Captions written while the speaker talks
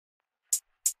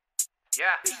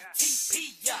Yeah.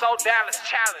 So Dallas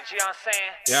Challenge, you know what I'm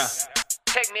saying? Yeah.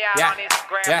 Check me out on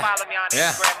Instagram, follow me on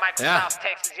Instagram, Michael Sauce,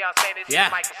 Texas, you know what I'm saying? This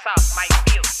is Michael Sauce, Mike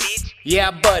Fields, bitch.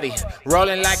 Yeah, buddy,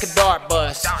 rolling like a dart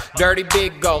bus. Dirty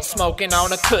big goat, smoking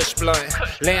on a kush blunt.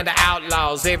 Land of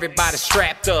outlaws, everybody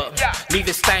strapped up.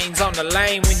 Leaving stains on the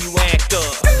lane when you act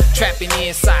up. Trapping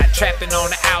inside, trapping on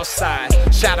the outside.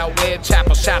 Shout out Web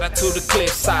Chapel, shout out to the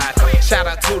cliffside. Shout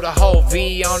out to the whole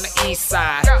V on the east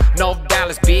side. North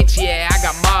Dallas, bitch, yeah, I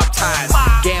got mob ties.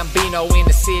 Gambino in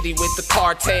the city with the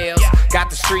cartels.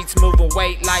 Got the streets moving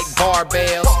weight like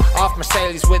barbells. Off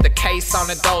Mercedes with a case on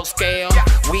the dope scale.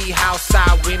 We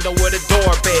outside window with a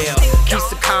doorbell. Keys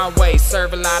to Conway,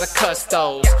 serve a lot of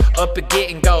custos. Up at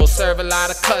Getting Go, serve a lot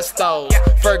of custos.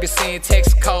 Ferguson,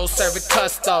 Texaco, serving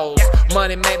custos.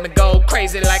 Money make me go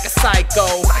crazy like a psycho.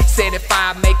 Said if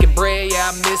I making bread,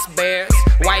 yeah, I miss bears.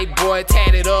 White boy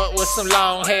tatted up with some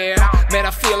long hair. Man,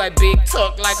 I feel like Big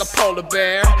Tuck like a polar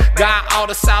bear. Got all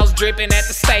the sauce dripping at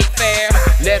the state fair.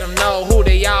 Let them know who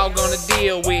they all gonna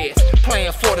deal with.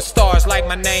 Playing for the stars like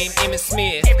my name Emmitt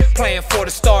Smith. Playing for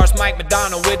the stars, Mike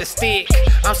McDonald with a stick.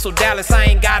 I'm so Dallas, I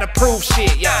ain't gotta prove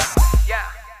shit, yeah.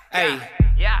 Hey,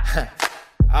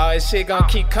 all this shit gonna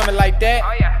keep coming like that?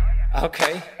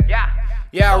 Okay.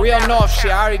 Yeah, real North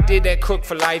shit. I already did that Cook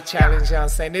for Life challenge, you know what I'm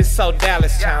saying? This is So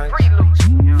Dallas challenge.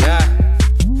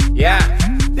 Yeah.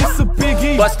 It's a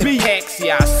biggie. Bustin' packs,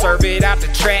 yeah, I serve it out the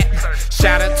trap.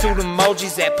 Shout out to the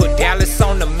emojis that put Dallas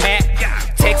on the map.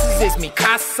 Texas is mi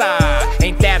casa,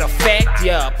 ain't that a fact?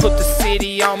 Yeah, put the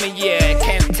city on me, yeah,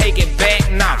 can't take it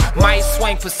back. Nah, might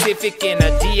swing Pacific in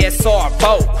a DSR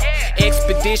boat.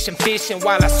 Expedition fishing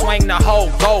while I swing the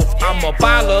whole Gulf. I'm a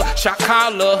baller, shot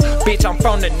caller, bitch, I'm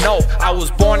from the north. I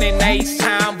was born in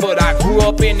H-Town, but I grew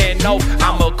up in that north.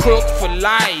 I'm a crook for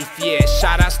life, yeah,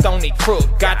 shout out Stony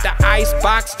Crook. Got the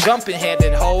icebox jumping, had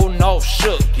that whole north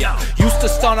shook, yeah. Used to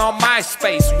stunt on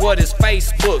MySpace, what is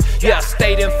Facebook? Yeah,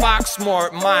 stayed in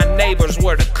Foxmore, my neighbors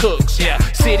were the cooks, yeah.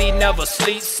 City never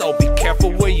sleeps, so be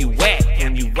careful where you at.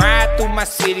 When you ride through my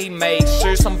city, make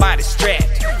sure somebody's strapped.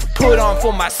 Put on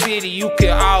for my city, you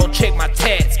can all check my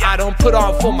tats. I don't put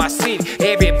on for my city,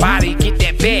 everybody get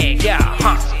that bag, yeah.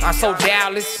 I'm so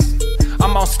Dallas,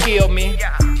 I'm on Skillman,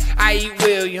 I eat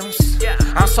Williams.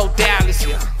 I'm so Dallas,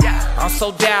 yeah. I'm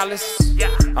so Dallas,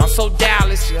 I'm so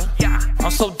Dallas, yeah. I'm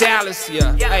so Dallas,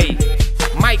 yeah. Hey,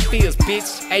 Mike Fields,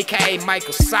 bitch, aka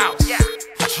Michael Sauce.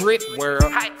 Drip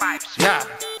World, yeah.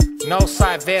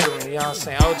 Northside veteran, you know what I'm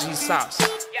saying? OG Sauce,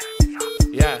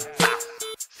 yeah.